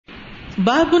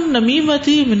باب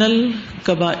النمیمتی من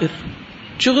الکبائر،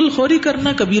 چغل خوری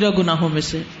کرنا کبیرہ گناہوں میں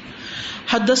سے.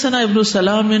 حدثنا ابن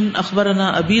سلام اخبرنا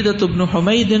عبیدۃ بن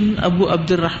حمید ابو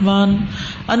عبد الرحمن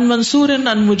عن منصور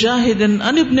عن مجاہد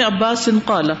عن ابن عباس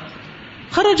قال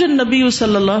خرج النبی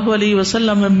صلی اللہ علیہ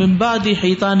وسلم من بعد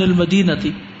حیطان المدینہ.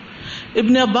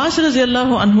 ابن عباس رضی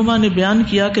اللہ عنہما نے بیان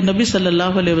کیا کہ نبی صلی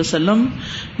اللہ علیہ وسلم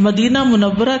مدینہ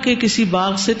منورہ کے کسی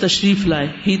باغ سے تشریف لائے.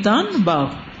 حیطان باغ.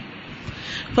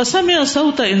 فسمع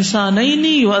صوت انسانین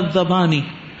یعذبان،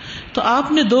 تو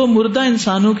آپ نے دو مردہ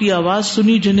انسانوں کی آواز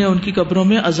سنی جنہیں ان کی قبروں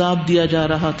میں عذاب دیا جا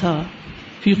رہا تھا.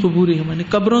 فی قبورہم، یعنی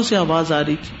قبروں سے آواز آ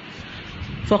رہی تھی.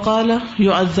 فقال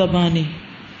یعذبان،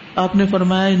 آپ نے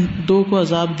فرمایا ان دو کو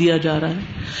عذاب دیا جا رہا ہے.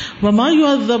 وما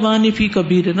یعذبان فی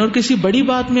کبیر، اور کسی بڑی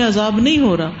بات میں عذاب نہیں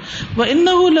ہو رہا.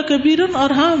 وانہ لکبیر، اور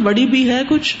ہاں بڑی بھی ہے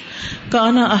کچھ.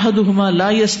 کان احدہما لا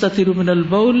یستتر من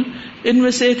البول، ان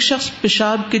میں سے ایک شخص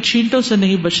پیشاب کے چھینٹوں سے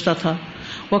نہیں بچتا تھا.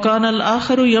 وکان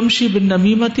الآخر یمشی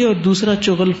بالنمیمۃ، اور دوسرا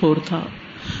چغل خور تھا.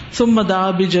 ثم دعا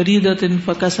بجریدۃ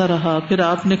فکسرھا، پھر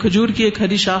آپ نے کھجور کی ایک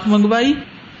ہری شاخ منگوائی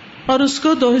اور اس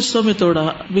کو دو حصوں میں توڑا.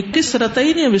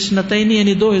 بکسرتین یا بسنتین،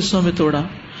 یعنی دو حصوں میں توڑا.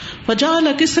 فجعل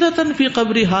کسرۃ فی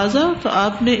قبر ھذا، تو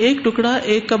آپ نے ایک ٹکڑا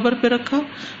ایک قبر پہ رکھا.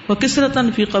 وکسرۃ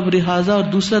فی قبر ھذا، اور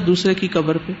دوسرا دوسرے کی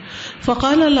قبر پہ.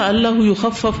 فقال لعلہ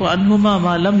یخفف عنہما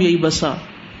ما لم ییبسا،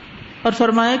 اور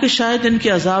فرمایا کہ شاید ان کے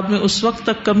عذاب میں اس وقت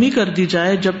تک کمی کر دی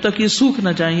جائے جب تک یہ سوکھ نہ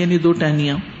جائیں، یعنی دو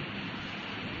ٹہنیاں.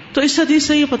 تو اس حدیث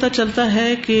سے یہ پتہ چلتا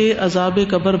ہے کہ عذاب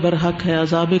قبر برحق ہے،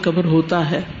 عذاب قبر ہوتا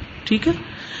ہے. ٹھیک ہے.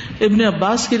 ابن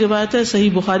عباس کی روایت ہے، صحیح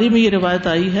بخاری میں یہ روایت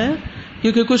آئی ہے.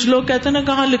 کیونکہ کچھ لوگ کہتے ہیں نا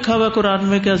کہاں لکھا ہوا قرآن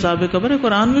میں کہ عذاب قبر ہے.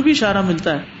 قرآن میں بھی اشارہ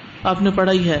ملتا ہے، آپ نے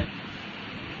پڑھا ہی ہے.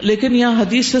 لیکن یہاں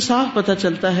حدیث سے صاف پتہ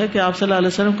چلتا ہے کہ آپ صلی اللہ علیہ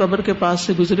وسلم قبر کے پاس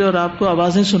سے گزرے اور آپ کو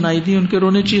آوازیں سنائی دی، ان کے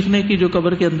رونے چیخنے کی جو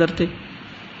قبر کے اندر تھے.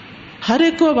 ہر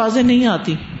ایک کو آوازیں نہیں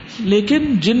آتی،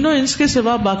 لیکن جن و انس کے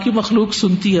سوا باقی مخلوق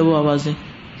سنتی ہے وہ آوازیں،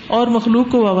 اور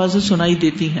مخلوق کو وہ آوازیں سنائی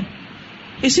دیتی ہیں.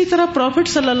 اسی طرح پروفٹ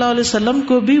صلی اللہ علیہ وسلم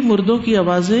کو بھی مردوں کی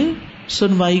آوازیں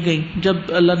سنوائی گئیں جب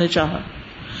اللہ نے چاہا،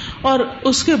 اور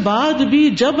اس کے بعد بھی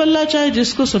جب اللہ چاہے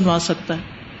جس کو سنوا سکتا ہے.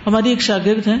 ہماری ایک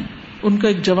شاگرد ہیں، ان کا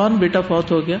ایک جوان بیٹا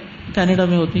فوت ہو گیا، کینیڈا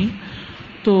میں ہوتی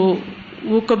ہیں، تو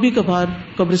وہ کبھی کبھار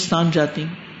قبرستان جاتی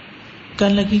ہیں.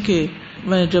 کہنے لگی کہ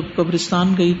میں جب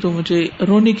قبرستان گئی تو مجھے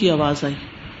رونے کی آواز آئی،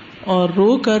 اور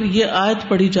رو کر یہ آیت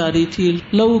پڑھی جا رہی تھی،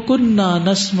 لو کننا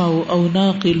نسمع او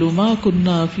نعقل ما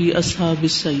کننا فی اصحاب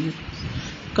السعیر،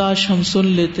 کاش ہم سن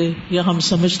لیتے یا ہم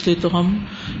سمجھتے تو ہم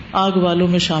آگ والوں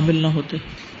میں شامل نہ ہوتے.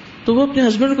 تو وہ اپنے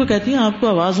ہسبینڈ کو کہتی ہیں آپ کو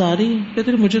آواز آ رہی ہے؟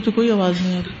 کہتے مجھے تو کوئی آواز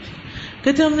نہیں آ رہی.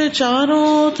 کہتے ہم نے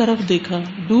چاروں طرف دیکھا،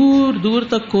 دور دور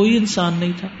تک کوئی انسان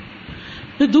نہیں تھا.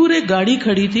 پھر دور ایک گاڑی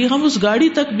کھڑی تھی، ہم اس گاڑی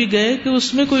تک بھی گئے کہ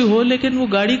اس میں کوئی ہو، لیکن وہ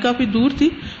گاڑی کافی دور تھی،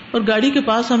 اور گاڑی کے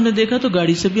پاس ہم نے دیکھا تو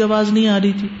گاڑی سے بھی آواز نہیں آ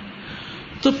رہی تھی.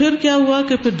 تو پھر کیا ہوا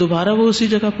کہ پھر دوبارہ وہ اسی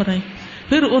جگہ پر آئی.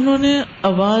 پھر انہوں نے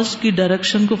آواز کی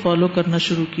ڈائریکشن کو فالو کرنا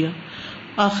شروع کیا.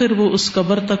 آخر وہ اس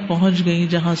قبر تک پہنچ گئی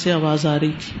جہاں سے آواز آ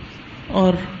رہی تھی،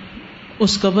 اور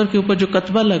اس قبر کے اوپر جو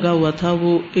کتبہ لگا ہوا تھا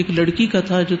وہ ایک لڑکی کا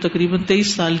تھا جو تقریباً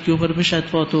 23 سال کی عمر میں شاید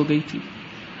فوت ہو گئی تھی.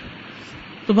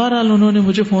 تو بہرحال انہوں نے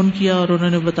مجھے فون کیا اور انہوں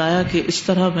نے بتایا کہ اس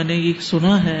طرح میں نے یہ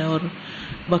سنا ہے، اور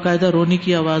باقاعدہ رونے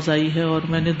کی آواز آئی ہے، اور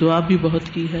میں نے دعا بھی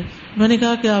بہت کی ہے. میں نے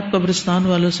کہا کہ آپ قبرستان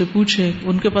والوں سے پوچھیں،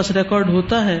 ان کے پاس ریکارڈ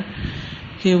ہوتا ہے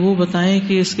کہ وہ بتائیں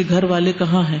کہ اس کے گھر والے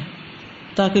کہاں ہیں،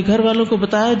 تاکہ گھر والوں کو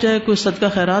بتایا جائے، کوئی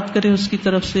صدقہ خیرات کریں اس کی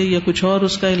طرف سے یا کچھ اور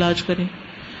اس کا علاج کریں.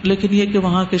 لیکن یہ کہ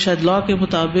وہاں کے شاید لا کے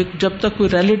مطابق جب تک کوئی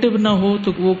ریلیٹو نہ ہو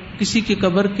تو وہ کسی کی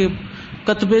قبر کے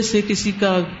کتبے سے کسی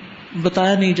کا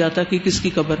بتایا نہیں جاتا کہ کس کی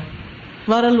قبر.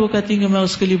 بہرحال وہ کہتی ہیں کہ میں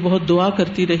اس کے لیے بہت دعا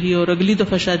کرتی رہی، اور اگلی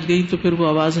دفعہ شاید گئی تو پھر وہ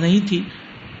آواز نہیں تھی.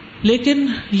 لیکن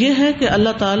یہ ہے کہ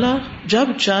اللہ تعالی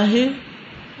جب چاہے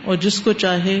اور جس کو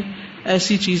چاہے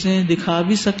ایسی چیزیں دکھا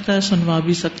بھی سکتا ہے، سنوا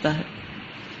بھی سکتا ہے.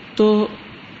 تو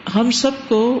ہم سب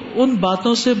کو ان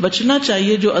باتوں سے بچنا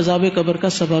چاہیے جو عذاب قبر کا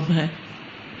سبب ہے،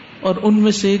 اور ان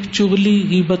میں سے ایک چغلی،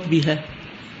 غیبت بھی ہے.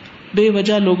 بے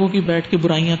وجہ لوگوں کی بیٹھ کے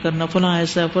برائیاں کرنا، فلاں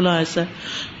ایسا ہے فلاں ایسا ہے.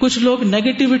 کچھ لوگ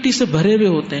نیگیٹیوٹی سے بھرے ہوئے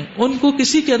ہوتے ہیں، ان کو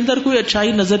کسی کے اندر کوئی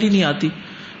اچھائی نظر ہی نہیں آتی،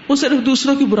 وہ صرف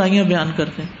دوسروں کی برائیاں بیان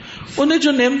کرتے ہیں. انہیں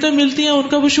جو نعمتیں ملتی ہیں ان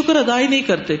کا وہ شکر ادا ہی نہیں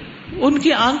کرتے. ان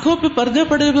کی آنکھوں پہ پردے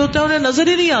پڑے ہوئے ہوتے ہیں، انہیں نظر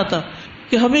ہی نہیں آتا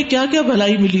کہ ہمیں کیا کیا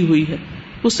بھلائی ملی ہوئی ہے.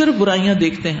 وہ صرف برائیاں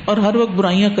دیکھتے ہیں اور ہر وقت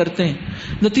برائیاں کرتے ہیں.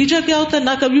 نتیجہ کیا ہوتا ہے؟ نہ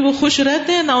کبھی وہ خوش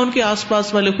رہتے ہیں، نہ ان کے آس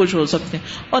پاس والے خوش ہو سکتے ہیں،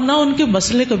 اور نہ ان کے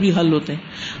مسئلے کبھی حل ہوتے ہیں.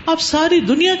 آپ ساری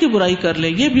دنیا کی برائی کر لیں،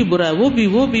 یہ بھی برا ہے، وہ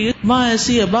بھی ماں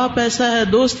ایسی ہے، باپ ایسا ہے،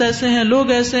 دوست ایسے ہیں،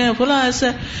 لوگ ایسے ہیں، فلاں ایسا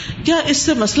ہے، کیا اس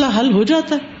سے مسئلہ حل ہو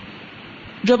جاتا ہے؟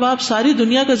 جب آپ ساری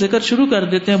دنیا کا ذکر شروع کر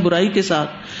دیتے ہیں برائی کے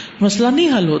ساتھ، مسئلہ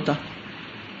نہیں حل ہوتا.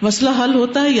 مسئلہ حل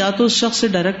ہوتا ہے یا تو اس شخص سے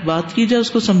ڈائریکٹ بات کی جائے,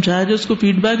 اس کو سمجھایا جائے, اس کو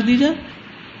فیڈ بیک دی جائے,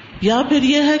 یا پھر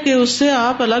یہ ہے کہ اس سے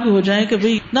آپ الگ ہو جائیں کہ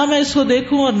بھئی نہ میں اس کو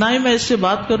دیکھوں اور نہ ہی میں اس سے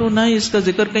بات کروں, نہ ہی اس کا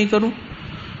ذکر کہیں کروں,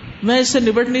 میں اس سے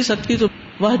نبٹ نہیں سکتی, تو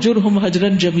وَاهْجُرْهُمْ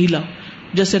هَجْرًا جَمِيلًا,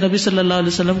 جیسے نبی صلی اللہ علیہ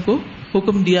وسلم کو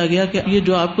حکم دیا گیا کہ یہ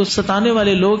جو آپ کو ستانے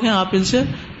والے لوگ ہیں آپ ان سے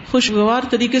خوشگوار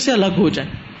طریقے سے الگ ہو جائیں,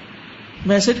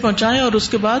 میسج پہنچائیں, اور اس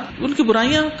کے بعد ان کی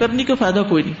برائیاں کرنے کا فائدہ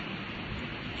کوئی نہیں.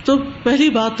 تو پہلی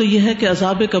بات تو یہ ہے کہ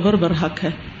عذاب قبر برحق ہے.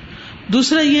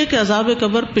 دوسرا یہ کہ عذاب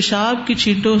قبر پیشاب کی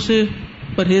چھینٹوں سے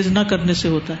پرہیز نہ کرنے سے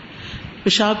ہوتا ہے.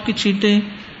 پیشاب کی چھینٹیں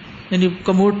یعنی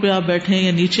کموڈ پہ آپ بیٹھیں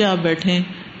یا نیچے آپ بیٹھیں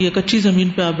یا کچی زمین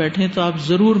پہ آپ بیٹھیں تو آپ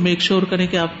ضرور میک شور کریں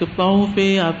کہ آپ کے پاؤں پہ,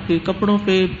 آپ کے کپڑوں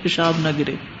پہ پیشاب نہ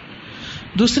گرے.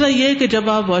 دوسرا یہ کہ جب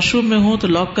آپ واش روم میں ہوں تو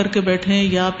لاک کر کے بیٹھیں,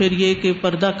 یا پھر یہ کہ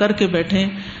پردہ کر کے بیٹھیں,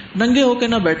 ننگے ہو کے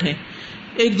نہ بیٹھیں.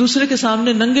 ایک دوسرے کے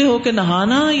سامنے ننگے ہو کے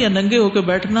نہانا یا ننگے ہو کے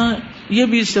بیٹھنا یہ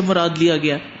بھی اس سے مراد لیا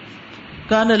گیا.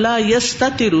 کان لا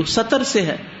یستتر, ستر سے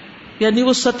ہے, یعنی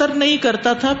وہ ستر نہیں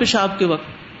کرتا تھا پیشاب کے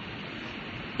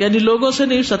وقت, یعنی لوگوں سے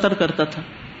نہیں ستر کرتا تھا.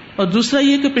 اور دوسرا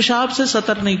یہ کہ پیشاب سے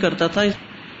ستر نہیں کرتا تھا,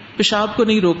 پیشاب کو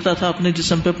نہیں روکتا تھا اپنے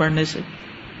جسم پہ پڑنے سے.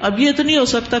 اب یہ تو نہیں ہو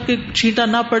سکتا کہ چھینٹا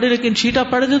نہ پڑے, لیکن چھینٹا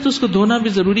پڑ جائے تو اس کو دھونا بھی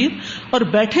ضروری ہے, اور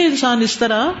بیٹھے انسان اس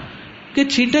طرح کہ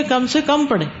چھینٹے کم سے کم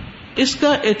پڑے, اس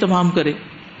کا اہتمام کرے.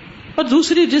 اور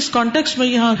دوسری جس کانٹیکسٹ میں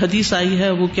یہاں حدیث آئی ہے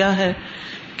وہ کیا ہے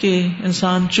کہ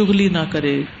انسان چغلی نہ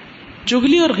کرے.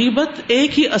 چغلی اور غیبت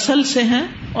ایک ہی اصل سے ہیں,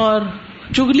 اور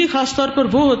چغلی خاص طور پر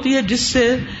وہ ہوتی ہے جس سے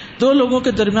دو لوگوں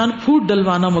کے درمیان پھوٹ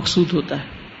ڈلوانا مقصود ہوتا ہے.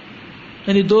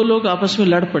 یعنی دو لوگ آپس میں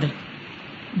لڑ پڑے,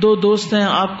 دو دوست ہیں,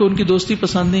 آپ کو ان کی دوستی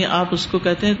پسند نہیں, آپ اس کو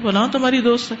کہتے ہیں فلاں تمہاری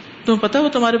دوست ہے, تمہیں پتا وہ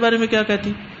تمہارے بارے میں کیا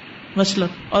کہتی مثلا,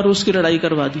 اور اس کی لڑائی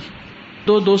کروا دی.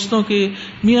 دو دوستوں کے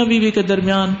میاں بیوی کے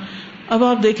درمیان. اب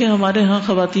آپ دیکھیں ہمارے ہاں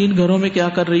خواتین گھروں میں کیا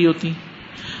کر رہی ہوتی,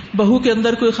 بہو کے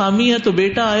اندر کوئی خامی ہے تو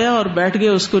بیٹا آیا اور بیٹھ گئے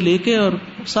اس کو لے کے اور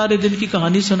سارے دن کی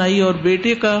کہانی سنائی, اور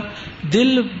بیٹے کا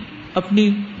دل اپنی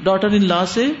ڈاٹر ان لا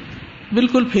سے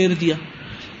بالکل پھیر دیا.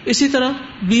 اسی طرح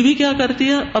بیوی کیا کرتی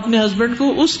ہے, اپنے ہسبینڈ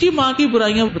کو اس کی ماں کی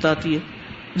برائیاں بتاتی ہے,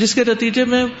 جس کے نتیجے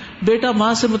میں بیٹا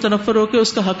ماں سے متنفر ہو کے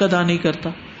اس کا حق ادا نہیں کرتا.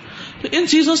 تو ان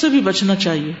چیزوں سے بھی بچنا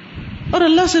چاہیے, اور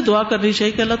اللہ سے دعا کرنی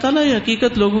چاہیے کہ اللہ تعالیٰ یہ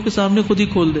حقیقت لوگوں کے سامنے خود ہی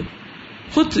کھول دے,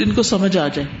 خود ان کو سمجھ آ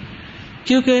جائے.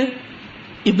 کیونکہ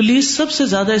ابلیس سب سے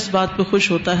زیادہ اس بات پہ خوش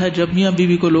ہوتا ہے جب میاں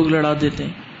بیوی کو لوگ لڑا دیتے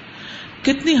ہیں.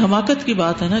 کتنی حماقت کی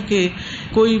بات ہے نا کہ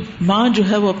کوئی ماں جو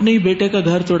ہے وہ اپنے ہی بیٹے کا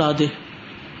گھر توڑا دے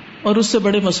اور اس سے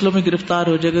بڑے مسئلوں میں گرفتار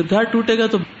ہو جائے گا. گھر ٹوٹے گا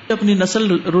تو اپنی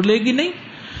نسل رلے گی نہیں,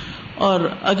 اور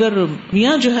اگر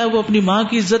میاں جو ہے وہ اپنی ماں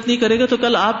کی عزت نہیں کرے گا تو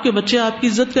کل آپ کے بچے آپ کی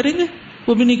عزت کریں گے,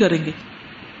 وہ بھی نہیں کریں گے.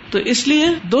 تو اس لیے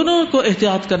دونوں کو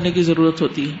احتیاط کرنے کی ضرورت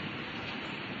ہوتی ہے.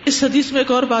 اس حدیث میں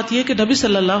ایک اور بات یہ کہ نبی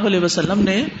صلی اللہ علیہ وسلم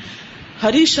نے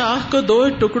ہری شاخ کو 2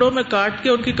 ٹکڑوں میں کاٹ کے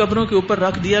ان کی قبروں کے اوپر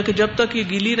رکھ دیا کہ جب تک یہ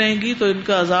گیلی رہیں گی تو ان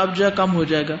کا عذاب جو ہے کم ہو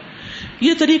جائے گا.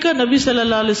 یہ طریقہ نبی صلی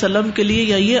اللہ علیہ وسلم کے لیے,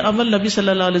 یا یہ عمل نبی صلی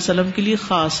اللہ علیہ وسلم کے لیے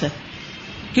خاص ہے,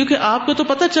 کیونکہ آپ کو تو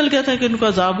پتہ چل گیا تھا کہ ان کو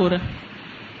عذاب ہو رہا ہے.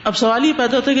 اب سوال یہ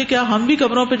پیدا ہوتا ہے کہ کیا ہم بھی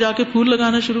قبروں پہ جا کے پھول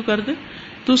لگانا شروع کر دیں؟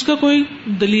 تو اس کا کوئی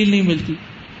دلیل نہیں ملتی.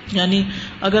 یعنی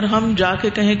اگر ہم جا کے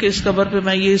کہیں کہ اس قبر پہ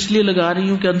میں یہ اس لیے لگا رہی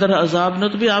ہوں کہ اندر عذاب نہ,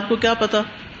 تو بھی آپ کو کیا پتا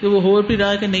کہ وہ ہو بھی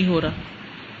رہا ہے کہ نہیں ہو رہا,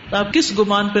 تو آپ کس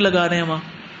گمان پہ لگا رہے ہیں وہاں.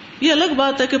 یہ الگ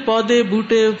بات ہے کہ پودے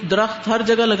بوٹے درخت ہر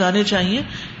جگہ لگانے چاہیے,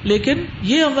 لیکن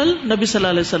یہ عمل نبی صلی اللہ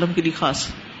علیہ وسلم کے لیے خاص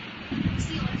ہے.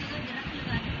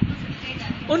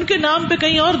 ان کے نام پہ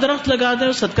کہیں اور درخت لگا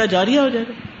دیں, صدقہ جاریہ ہو جائے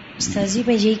گا. استاذ جی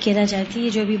میں یہی کہنا چاہتی ہوں,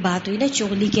 یہ جو ابھی بات ہوئی نا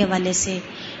چغلی کے حوالے سے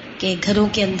کہ گھروں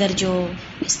کے اندر جو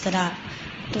اس طرح,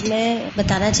 تو میں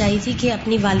بتانا چاہی تھی کہ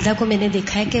اپنی والدہ کو میں نے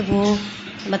دیکھا ہے کہ وہ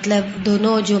مطلب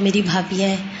دونوں جو میری بھابیاں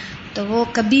ہیں تو وہ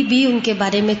کبھی بھی ان کے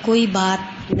بارے میں کوئی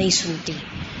بات نہیں سنتی,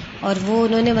 اور وہ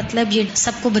انہوں نے مطلب یہ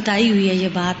سب کو بتائی ہوئی ہے یہ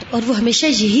بات, اور وہ ہمیشہ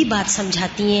یہی بات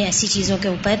سمجھاتی ہیں ایسی چیزوں کے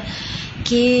اوپر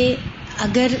کہ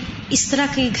اگر اس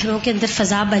طرح کے گھروں کے اندر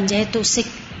فضا بن جائے تو اس سے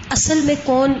اصل میں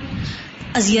کون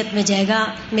اذیت میں جائے گا,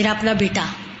 میرا اپنا بیٹا.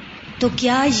 تو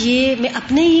کیا یہ میں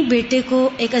اپنے ہی بیٹے کو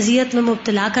ایک اذیت میں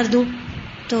مبتلا کر دوں؟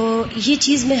 تو یہ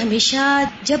چیز میں ہمیشہ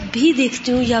جب بھی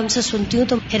دیکھتی ہوں یا ان سے سنتی ہوں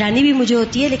تو حیرانی بھی مجھے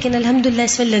ہوتی ہے, لیکن الحمدللہ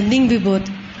اس میں لرننگ بھی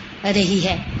بہت رہی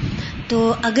ہے.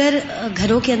 تو اگر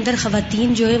گھروں کے اندر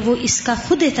خواتین جو ہے وہ اس کا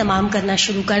خود اہتمام کرنا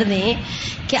شروع کر دیں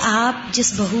کہ آپ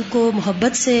جس بہو کو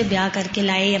محبت سے بیاہ کر کے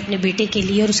لائیں اپنے بیٹے کے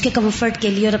لیے اور اس کے کمفرٹ کے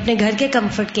لیے اور اپنے گھر کے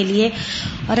کمفرٹ کے لیے,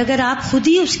 اور اگر آپ خود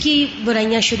ہی اس کی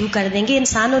برائیاں شروع کر دیں گے,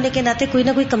 انسان ہونے کے ناطے کوئی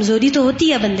نہ کوئی کمزوری تو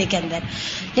ہوتی ہے بندے کے اندر,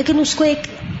 لیکن اس کو ایک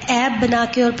عیب بنا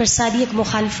کے اور پھر ساری ایک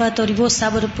مخالفت اور وہ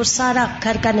سب اور پھر سارا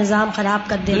گھر کا نظام خراب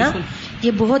کر دینا,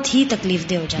 یہ بہت ہی تکلیف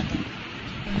دہ ہو جاتا ہے.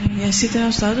 اسی طرح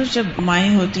استاد جب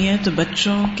مائیں ہوتی ہیں تو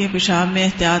بچوں کے پیشاب میں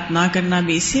احتیاط نہ کرنا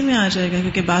بھی اسی میں آ جائے گا،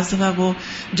 کیونکہ بعض دفعہ وہ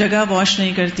جگہ واش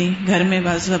نہیں کرتی، گھر میں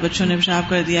بعض دفعہ بچوں نے پیشاب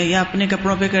کر دیا یا اپنے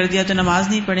کپڑوں پہ کر دیا تو نماز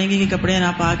نہیں پڑھیں گے کہ کپڑے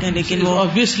ناپاک ہیں، لیکن وہ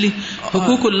obviously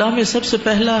حقوق اللہ میں سب سے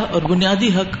پہلا اور بنیادی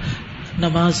حق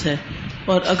نماز ہے،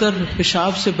 اور اگر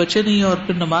پیشاب سے بچے نہیں اور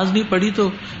پھر نماز نہیں پڑھی تو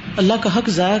اللہ کا حق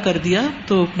ضائع کر دیا،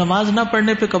 تو نماز نہ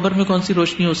پڑھنے پہ قبر میں کون سی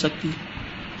روشنی ہو سکتی؟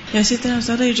 اسی طرح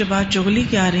زیادہ یہ جو بات چغلی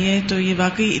کی آ رہی ہے تو یہ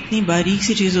واقعی اتنی باریک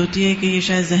سی چیز ہوتی ہے کہ یہ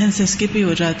شاید ذہن سے اسکپ ہی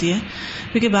ہو جاتی ہے،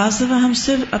 کیونکہ بعض دفعہ ہم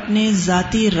صرف اپنے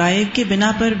ذاتی رائے کے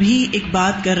بنا پر بھی ایک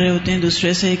بات کر رہے ہوتے ہیں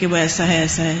دوسرے سے کہ وہ ایسا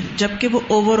ہے، جبکہ وہ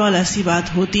اوور آل ایسی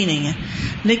بات ہوتی نہیں ہے،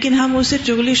 لیکن ہم اسے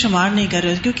چغلی شمار نہیں کر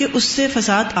رہے، کیونکہ اس سے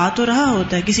فساد آ تو رہا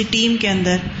ہوتا ہے کسی ٹیم کے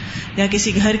اندر یا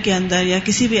کسی گھر کے اندر یا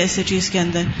کسی بھی ایسے چیز کے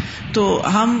اندر، تو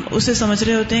ہم اسے سمجھ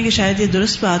رہے ہوتے ہیں کہ شاید یہ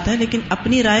درست بات ہے، لیکن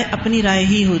اپنی رائے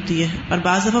ہی ہوتی ہے، اور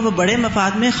بعض دفعہ وہ بڑے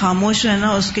مفاد میں خاموش رہنا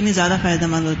اس کے لیے زیادہ فائدہ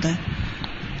مند ہوتا ہے۔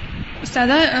 استاد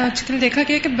آج کل دیکھا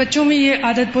گیا کہ بچوں میں یہ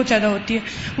عادت بہت زیادہ ہوتی ہے،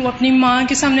 وہ اپنی ماں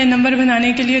کے سامنے نمبر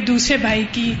بنانے کے لیے دوسرے بھائی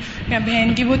کی یا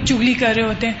بہن کی وہ چغلی کر رہے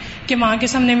ہوتے ہیں کہ ماں کے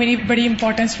سامنے میری بڑی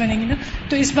امپورٹنس بنے گی نا،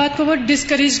 تو اس بات کو بہت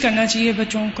ڈسکریج کرنا چاہیے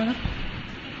بچوں کو نا۔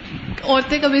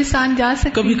 عورتیں قبرستان جا سکتی،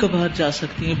 کبھی کبھار جا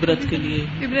سکتی ہیں عبرت کے لیے،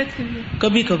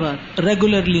 کبھی کبھار،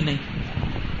 ریگولرلی نہیں۔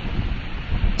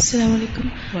 السلام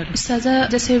علیکم استاذہ،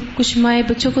 جیسے کچھ مائیں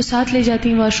بچوں کو ساتھ لے جاتی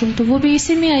ہیں واش روم، تو وہ بھی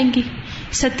اسی میں آئیں گی؟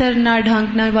 ستر نہ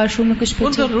ڈھانکنا واش روم میں کچھ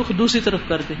ان کا رخ دوسری طرف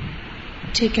کر دیں،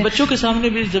 ٹھیک ہے؟ بچوں کے سامنے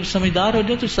بھی جب سمجھدار ہو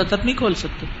جائے تو سطر نہیں کھول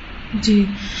سکتے۔ جی،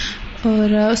 اور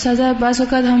استاذہ بعض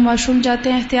اوقات ہم واش روم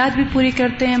جاتے ہیں، احتیاط بھی پوری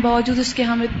کرتے ہیں، باوجود اس کے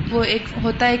ہمیں وہ ایک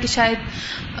ہوتا ہے کہ شاید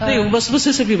نہیں،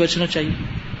 وسوسے سے بھی بچنا چاہیے۔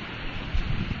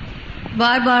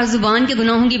 بار بار زبان کے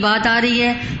گناہوں کی بات آ رہی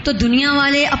ہے تو دنیا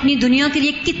والے اپنی دنیا کے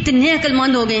لیے کتنے عقل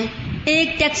مند ہو گئے۔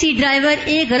 ایک ٹیکسی ڈرائیور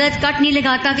ایک غلط کٹ نہیں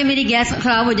لگاتا کہ میری گیس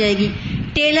خراب ہو جائے گی،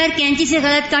 ٹیلر کینچی سے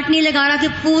غلط کٹ نہیں لگا رہا کہ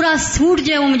پورا سوٹ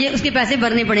جو ہے وہ مجھے اس کے پیسے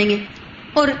بھرنے پڑیں گے،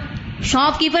 اور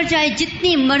شاپ کیپر چاہے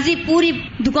جتنی مرضی پوری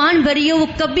دکان بھری ہو وہ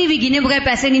کبھی بھی گنے بغیر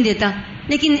پیسے نہیں دیتا۔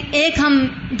 لیکن ایک ہم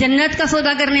جنت کا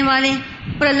سودا کرنے والے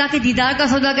اور اللہ کے دیدار کا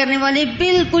سودا کرنے والے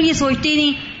بالکل یہ سوچتے ہی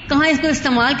نہیں کہاں اس کو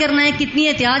استعمال کرنا ہے، کتنی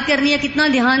احتیاط کرنی ہے، کتنا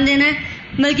دھیان دینا ہے،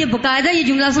 بلکہ باقاعدہ یہ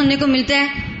جملہ سننے کو ملتا ہے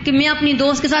کہ میں اپنی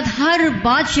دوست کے ساتھ ہر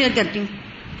بات شیئر کرتی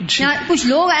ہوں۔ کچھ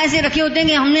لوگ ایسے رکھے ہوتے ہیں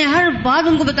کہ ہم نے ہر بات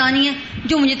ان کو بتانی ہے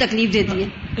جو مجھے تکلیف دیتی ہے،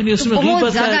 یعنی اس میں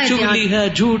غیبت ہے، چغلی ہے،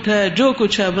 جھوٹ ہے، جو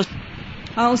کچھ ہے بس۔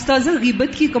 استاذہ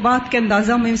غیبت کی بات کا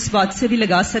اندازہ ہم اس بات سے بھی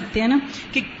لگا سکتے ہیں نا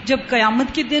کہ جب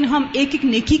قیامت کے دن ہم ایک ایک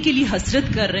نیکی کے لیے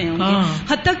حسرت کر رہے ہوں گے،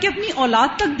 حتیٰ کہ اپنی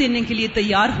اولاد تک دینے کے لیے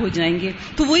تیار ہو جائیں گے،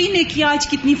 تو وہی نیکی آج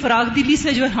کتنی فراغ دلی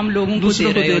سے جو ہے ہم لوگوں کو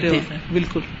دے رہے ہوتے ہیں۔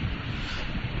 بالکل۔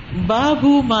 باب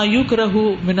ما یکرہ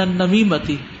من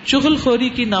النمیمۃ، چغل خوری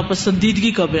کی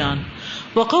ناپسندیدگی کا بیان۔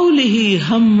 وقولہ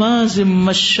ہماز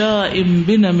مشاء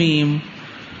بنمیم،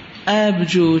 عیب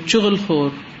جو چغل خور،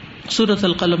 سورۃ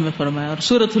القلم میں فرمایا، اور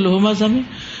سورۃ الہمزہ میں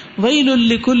ویل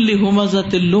لکل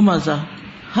ہمزۃ لمزہ،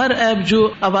 ہر عیب جو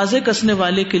آوازیں کسنے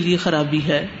والے کے لیے خرابی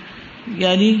ہے،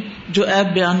 یعنی جو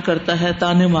عیب بیان کرتا ہے،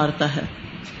 تانے مارتا ہے۔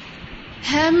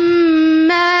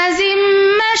 ہماز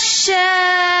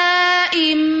مشاء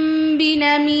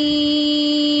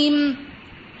بنمیم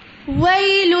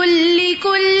ویل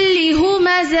لکل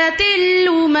ہمزۃ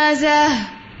لمزہ،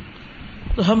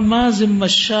 تو ہماز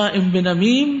مشاء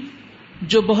بنمیم،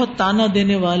 جو بہت تانا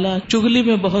دینے والا، چگلی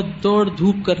میں بہت دوڑ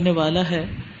دھوپ کرنے والا ہے،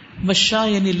 مشاء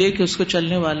یعنی لے کے اس کو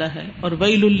چلنے والا ہے، اور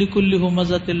ویل لکل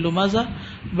ہمزۃ لمزہ،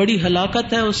 بڑی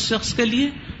ہلاکت ہے اس شخص کے لیے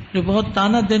جو بہت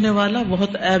تانا دینے والا،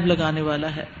 بہت عیب لگانے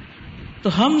والا ہے۔ تو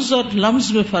حمز اور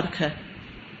لمز میں فرق ہے،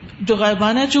 جو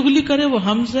غائبانہ چگلی کرے وہ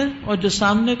حمز ہے، اور جو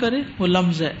سامنے کرے وہ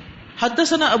لمز ہے۔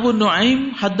 حدثنا ابو نعیم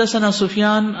حدثنا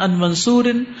سفیان عن منصور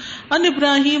عن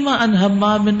ابراہیم عن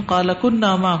حمام قال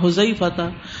كنا مع حذیفہ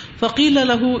فقیل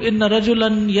له ان رجلا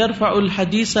يرفع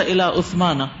الحدیث الى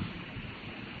عثمان۔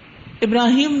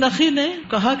 ابراہیم نخی نے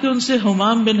کہا کہ ان سے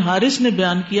حمام بن حارث نے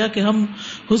بیان کیا کہ ہم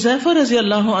حذیفہ رضی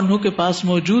اللہ عنہ کے پاس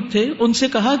موجود تھے، ان سے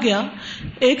کہا گیا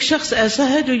ایک شخص ایسا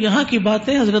ہے جو یہاں کی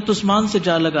باتیں حضرت عثمان سے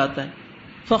جا لگاتا ہے۔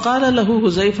 فقال له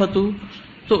حذیفہ،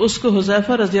 تو اس کو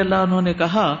حذیفہ رضی اللہ عنہ نے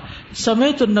کہا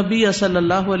سمعت النبی صلی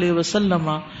اللہ علیہ وسلم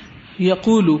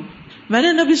یقول، میں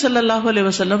نے نبی صلی اللہ علیہ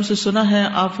وسلم سے سنا ہے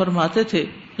آپ فرماتے تھے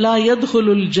لا يدخل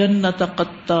الجنت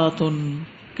قطات،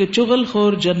 کہ چغل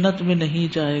خور جنت میں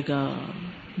نہیں جائے گا،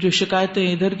 جو شکایتیں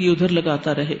ادھر کی ادھر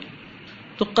لگاتا رہے۔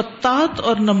 تو قطات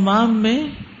اور نمام میں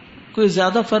کوئی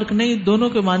زیادہ فرق نہیں، دونوں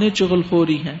کے معنی چغل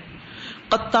خوری ہیں۔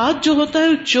 قطات جو ہوتا ہے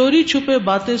چوری چھپے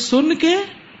باتیں سن کے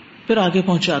پھر آگے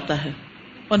پہنچاتا ہے،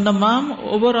 اور نمام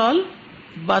اوور آل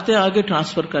باتیں آگے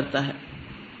ٹرانسفر کرتا ہے۔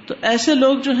 تو ایسے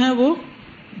لوگ جو ہیں وہ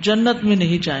جنت میں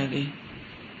نہیں جائیں گے۔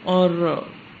 اور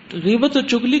غیبت اور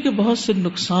چغلی کے بہت سے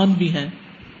نقصان بھی ہیں.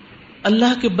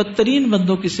 اللہ کے بدترین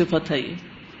بندوں کی صفت ہے یہ.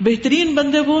 بہترین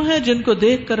بندے وہ ہیں جن کو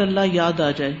دیکھ کر اللہ یاد آ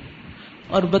جائے،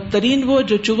 اور بدترین وہ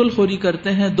جو چغل خوری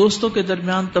کرتے ہیں، دوستوں کے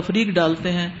درمیان تفریق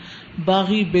ڈالتے ہیں،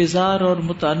 باغی، بیزار اور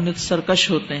متعنت سرکش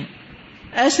ہوتے ہیں.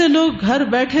 ایسے لوگ گھر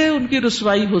بیٹھے ان کی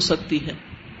رسوائی ہو سکتی ہے.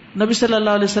 نبی صلی اللہ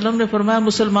علیہ وسلم نے فرمایا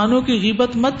مسلمانوں کی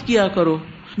غیبت مت کیا کرو،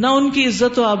 نہ ان کی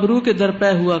عزت و آبرو کے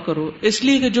درپے ہوا کرو، اس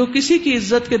لیے کہ جو کسی کی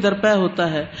عزت کے درپے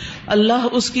ہوتا ہے اللہ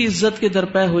اس کی عزت کے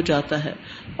درپے ہو جاتا ہے،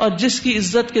 اور جس کی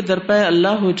عزت کے درپے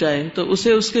اللہ ہو جائے تو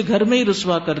اسے اس کے گھر میں ہی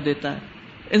رسوا کر دیتا ہے.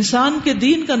 انسان کے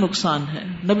دین کا نقصان ہے.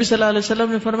 نبی صلی اللہ علیہ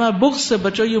وسلم نے فرمایا بغض سے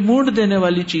بچو، یہ مونڈ دینے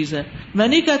والی چیز ہے. میں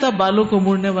نہیں کہتا بالوں کو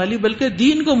مونڈنے والی، بلکہ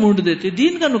دین کو مونڈ دیتی،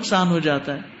 دین کا نقصان ہو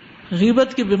جاتا ہے.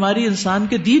 غیبت کی بیماری انسان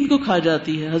کے دین کو کھا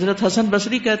جاتی ہے. حضرت حسن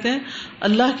بصری کہتے ہیں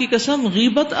اللہ کی قسم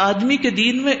غیبت آدمی کے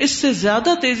دین میں اس سے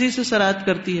زیادہ تیزی سے سرایت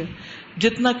کرتی ہے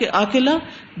جتنا کہ آکلہ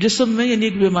جسم میں، یعنی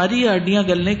ایک بیماری یا ہڈیاں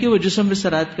گلنے کی، وہ جسم میں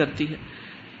سرایت کرتی ہے.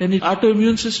 یعنی آٹو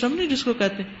امیون سسٹم نہیں جس کو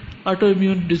کہتے ہیں، آٹو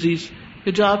امیون ڈیزیز،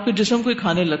 کہ جو آپ کے جسم کو ہی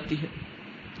کھانے لگتی ہے،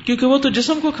 کیونکہ وہ تو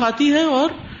جسم کو کھاتی ہے اور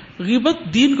غیبت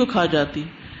دین کو کھا جاتی.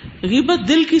 غیبت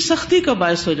دل کی سختی کا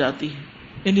باعث ہو جاتی ہے،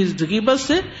 یعنی غیبت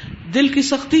سے دل کی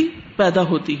سختی پیدا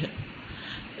ہوتی ہے.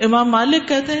 امام مالک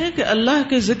کہتے ہیں کہ اللہ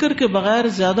کے ذکر کے بغیر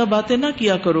زیادہ باتیں نہ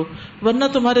کیا کرو ورنہ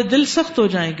تمہارے دل سخت ہو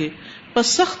جائیں گے. پس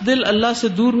سخت دل اللہ سے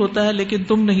دور ہوتا ہے لیکن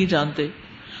تم نہیں جانتے.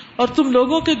 اور تم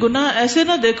لوگوں کے گناہ ایسے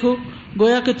نہ دیکھو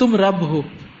گویا کہ تم رب ہو،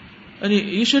 یعنی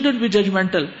یو شوڈنٹ بی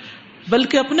ججمنٹل،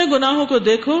 بلکہ اپنے گناہوں کو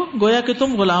دیکھو گویا کہ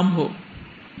تم غلام ہو.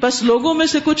 بس لوگوں میں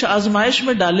سے کچھ آزمائش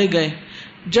میں ڈالے گئے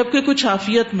جبکہ کچھ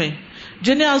عافیت میں.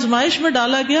 جنہیں آزمائش میں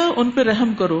ڈالا گیا ان پہ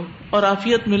رحم کرو اور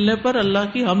عافیت ملنے پر اللہ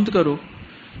کی حمد کرو.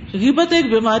 غیبت ایک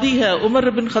بیماری ہے. عمر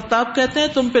بن خطاب کہتے ہیں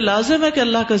تم پہ لازم ہے کہ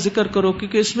اللہ کا ذکر کرو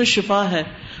کیونکہ اس میں شفا ہے،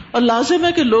 اور لازم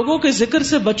ہے کہ لوگوں کے ذکر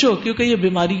سے بچو کیونکہ یہ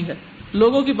بیماری ہے.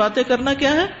 لوگوں کی باتیں کرنا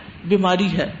کیا ہے؟ بیماری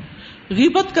ہے.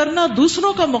 غیبت کرنا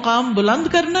دوسروں کا مقام بلند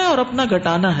کرنا ہے اور اپنا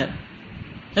گھٹانا ہے،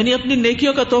 یعنی اپنی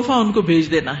نیکیوں کا تحفہ ان کو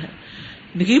بھیج دینا ہے.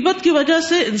 غیبت کی وجہ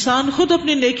سے انسان خود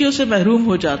اپنی نیکیوں سے محروم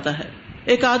ہو جاتا ہے.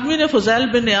 ایک آدمی نے فضیل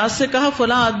بن نیاز سے کہا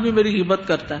فلاں آدمی میری غیبت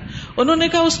کرتا ہے. انہوں نے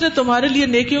کہا اس نے تمہارے لیے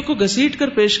نیکیوں کو گھسیٹ کر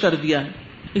پیش کر دیا ہے.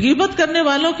 غیبت کرنے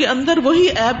والوں کے اندر وہی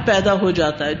عیب پیدا ہو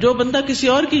جاتا ہے. جو بندہ کسی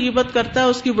اور کی غیبت کرتا ہے،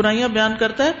 اس کی برائیاں بیان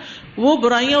کرتا ہے، وہ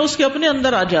برائیاں اس کے اپنے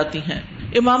اندر آ جاتی ہیں.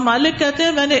 امام مالک کہتے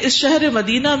ہیں میں نے اس شہر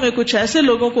مدینہ میں کچھ ایسے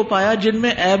لوگوں کو پایا جن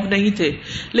میں عیب نہیں تھے،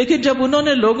 لیکن جب انہوں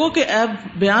نے لوگوں کے عیب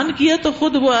بیان کیے تو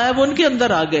خود وہ عیب ان کے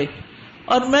اندر آ گئے.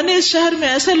 اور میں نے اس شہر میں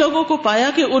ایسے لوگوں کو پایا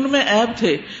کہ ان میں عیب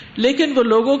تھے لیکن وہ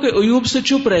لوگوں کے عیوب سے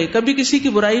چپ رہے، کبھی کسی کی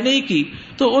برائی نہیں کی،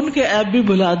 تو ان کے عیب بھی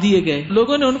بھلا دیے گئے،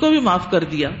 لوگوں نے ان کو بھی معاف کر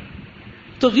دیا.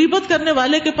 تو غیبت کرنے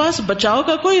والے کے پاس بچاؤ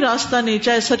کا کوئی راستہ نہیں،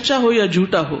 چاہے سچا ہو یا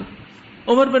جھوٹا ہو.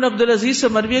 عمر بن عبدالعزیز سے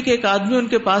مروی ہے کہ ایک آدمی ان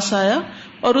کے پاس آیا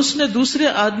اور اس نے دوسرے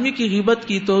آدمی کی غیبت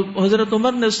کی، تو حضرت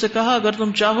عمر نے اس سے کہا اگر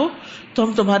تم چاہو تو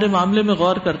ہم تمہارے معاملے میں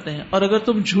غور کرتے ہیں، اور اگر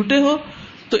تم جھوٹے ہو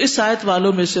تو اس آیت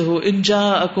والوں میں سے ہو، ان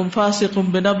جاءکم فاسق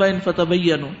بنبأ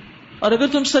فتبینوا، اور اگر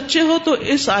تم سچے ہو تو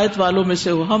اس آیت والوں میں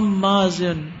سے ہو، ہماز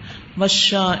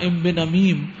مشاء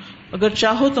بنمیم، اگر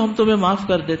چاہو تو ہم تمہیں معاف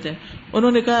کر دیتے ہیں.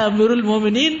 انہوں نے کہا امیر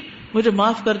المومنین مجھے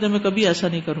معاف کر دیں، میں کبھی ایسا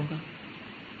نہیں کروں گا.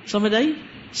 سمجھ آئی؟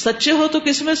 سچے ہو تو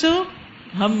کس میں سے ہو؟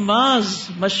 ہماز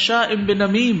مشاء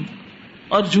بنمیم،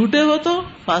 اور جھوٹے ہو تو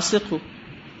فاسق ہو.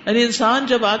 یعنی انسان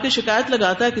جب آ کے شکایت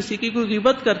لگاتا ہے، کسی کی کوئی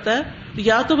غیبت کرتا ہے،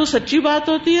 یا تو وہ سچی بات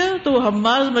ہوتی ہے تو وہ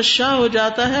ہماز مشاء ہو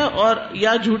جاتا ہے، اور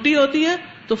یا جھوٹی ہوتی ہے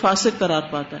تو فاسق قرار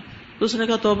پاتا ہے. تو اس نے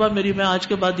کہا توبہ میری، میں آج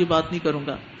کے بعد یہ بات نہیں کروں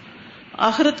گا.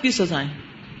 آخرت کی سزائیں،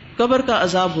 قبر کا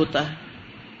عذاب ہوتا ہے،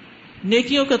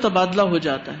 نیکیوں کا تبادلہ ہو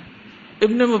جاتا ہے.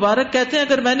 ابن مبارک کہتے ہیں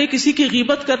اگر میں نے کسی کی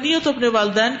غیبت کرنی ہے تو اپنے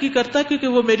والدین کی کرتا کیونکہ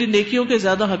وہ میری نیکیوں کے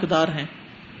زیادہ حقدار ہیں.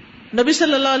 نبی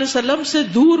صلی اللہ علیہ وسلم سے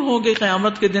دور ہوں گے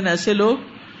قیامت کے دن ایسے لوگ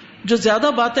جو زیادہ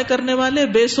باتیں کرنے والے،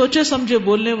 بے سوچے سمجھے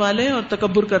بولنے والے اور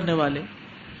تکبر کرنے والے.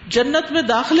 جنت میں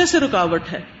داخلے سے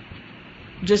رکاوٹ ہے.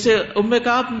 جیسے ام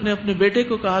کعب نے اپنے بیٹے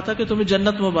کو کہا تھا کہ تمہیں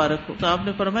جنت مبارک ہو، تو آپ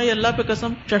نے فرمایا یہ اللہ پہ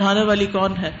قسم چڑھانے والی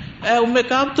کون ہے؟ اے ام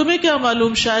کعب تمہیں کیا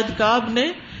معلوم، شاید کعب نے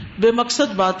بے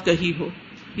مقصد بات کہی ہو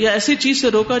یا ایسی چیز سے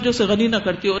روکا جو اسے غنی نہ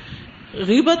کرتی ہو.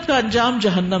 غیبت کا انجام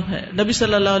جہنم ہے. نبی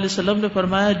صلی اللہ علیہ وسلم نے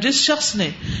فرمایا جس شخص نے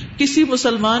کسی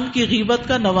مسلمان کی غیبت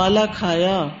کا نوالا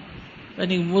کھایا،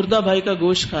 یعنی مردہ بھائی کا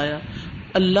گوشت کھایا،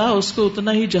 اللہ اس کو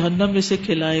اتنا ہی جہنم میں سے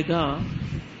کھلائے گا.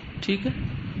 ٹھیک ہے؟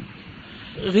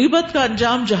 غیبت کا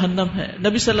انجام جہنم ہے.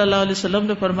 نبی صلی اللہ علیہ وسلم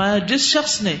نے فرمایا جس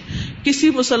شخص نے کسی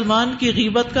مسلمان کی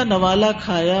غیبت کا نوالا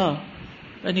کھایا،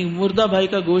 یعنی مردہ بھائی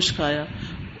کا گوشت کھایا،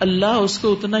 اللہ اس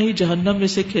کو اتنا ہی جہنم میں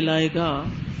سے کھلائے گا.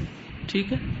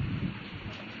 ٹھیک ہے؟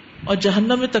 اور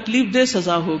جہنم میں تکلیف دہ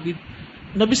سزا ہوگی.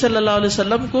 نبی صلی اللہ علیہ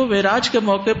وسلم کو معراج کے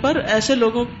موقع پر ایسے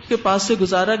لوگوں کے پاس سے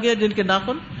گزارا گیا جن کے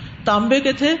ناخن تانبے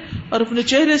کے تھے اور اپنے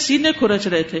چہرے سینے کھرچ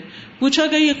رہے تھے. پوچھا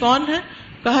گیا یہ کون ہے؟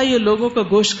 کہا یہ لوگوں کا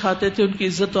گوشت کھاتے تھے, ان کی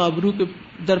عزت و آبرو کے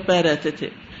درپے رہتے تھے.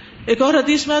 ایک اور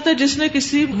حدیث میں آتا ہے جس نے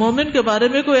کسی مومن کے بارے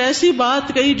میں کوئی ایسی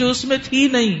بات کہی جو اس میں تھی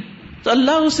نہیں تو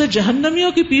اللہ اسے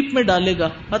جہنمیوں کی پیپ میں ڈالے گا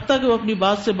حتیٰ کہ وہ اپنی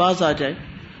بات سے باز آ جائے.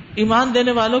 ایمان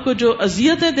دینے والوں کو جو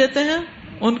اذیتیں دیتے ہیں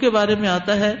ان کے بارے میں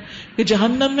آتا ہے کہ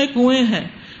جہنم میں کنویں ہیں,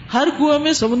 ہر کنویں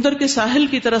میں سمندر کے ساحل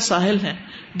کی طرح ساحل ہیں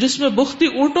جس میں بختی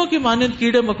اونٹوں کی مانند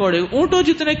کیڑے مکوڑے, اونٹوں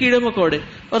جتنے کیڑے مکوڑے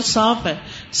اور سانپ ہیں,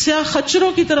 سیاہ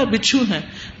خچروں کی طرح بچھو ہیں.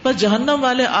 پر جہنم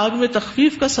والے آگ میں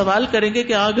تخفیف کا سوال کریں گے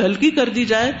کہ آگ ہلکی کر دی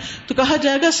جائے تو کہا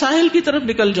جائے گا ساحل کی طرف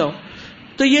نکل جاؤ.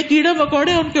 تو یہ کیڑے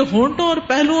مکوڑے ان کے ہونٹوں اور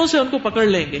پہلوؤں سے ان کو پکڑ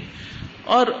لیں گے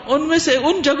اور ان میں سے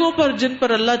ان جگہوں پر جن پر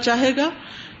اللہ چاہے گا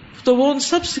تو وہ ان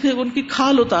سب سے ان کی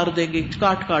کھال اتار دیں گے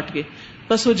کاٹ کاٹ کے.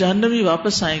 بس وہ جہنمی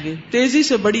واپس آئیں گے, تیزی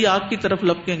سے بڑی آگ کی طرف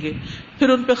لپکیں گے, پھر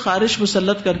ان پہ خارش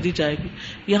مسلط کر دی جائے گی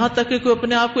یہاں تک کہ کوئی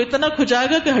اپنے آپ کو اتنا کھجائے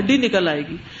گا کہ ہڈی نکل آئے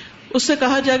گی. اس سے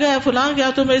کہا جائے گا اے فلاں کیا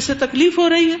تمہیں اس سے تکلیف ہو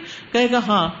رہی ہے؟ کہے گا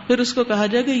ہاں. پھر اس کو کہا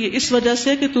جائے گا یہ اس وجہ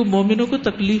سے کہ تو مومنوں کو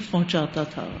تکلیف پہنچاتا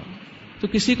تھا. تو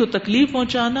کسی کو تکلیف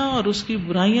پہنچانا اور اس کی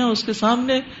برائیاں اس کے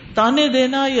سامنے تانے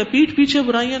دینا یا پیٹھ پیچھے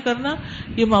برائیاں کرنا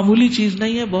یہ معمولی چیز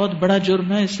نہیں ہے, بہت بڑا جرم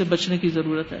ہے. اس سے بچنے کی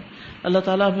ضرورت ہے. اللہ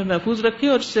تعالیٰ ہمیں محفوظ رکھے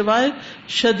اور سوائے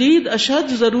شدید اشد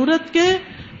ضرورت کے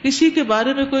کسی کے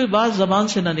بارے میں کوئی بات زبان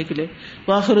سے نہ نکلے.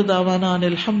 وآخر دعوانا ان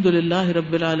الحمد للہ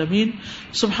رب العالمین.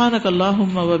 سبحانک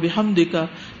اللہم و بحمدک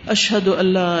اشہد ان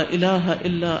لا الہ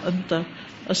الا انت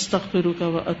استغفرک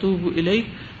و اتوب الیک.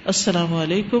 السلام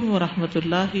علیکم ورحمۃ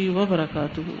اللہ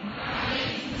وبرکاتہ.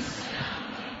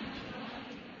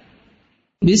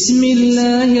 بسم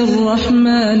اللہ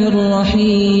الرحمن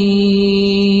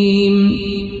الرحیم.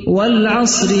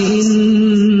 والعصر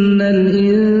ان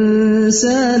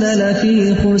الانسان لفی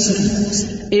خسر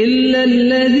الا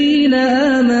الذین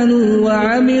آمنوا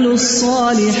وعملوا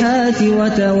الصالحات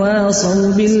وتواصوا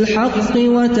بالحق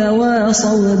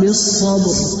وتواصوا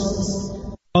بالصبر.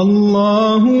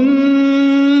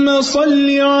 اللهم صل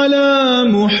على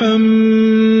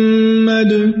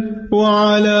محمد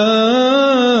وعلى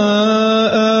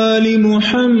آل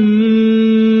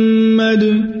محمد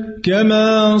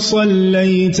كما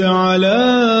صليت على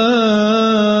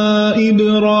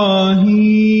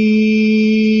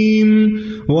إبراهيم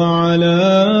وعلى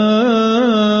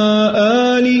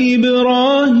آل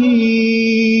إبراهيم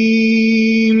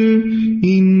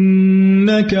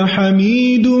إنك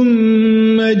حميد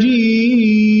مجيد.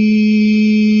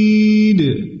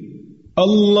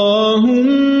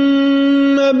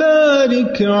 اللهم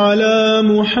بارك على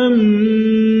محمد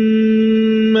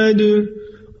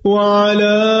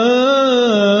وعلى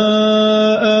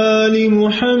آل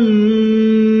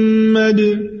محمد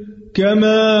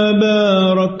كما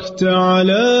باركت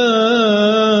على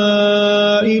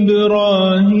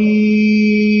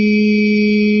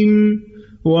إبراهيم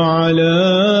وعلى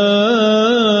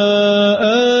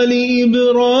آل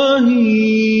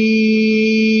إبراهيم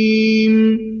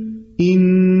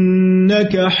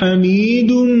إنك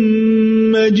حميد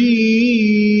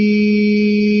مجيد.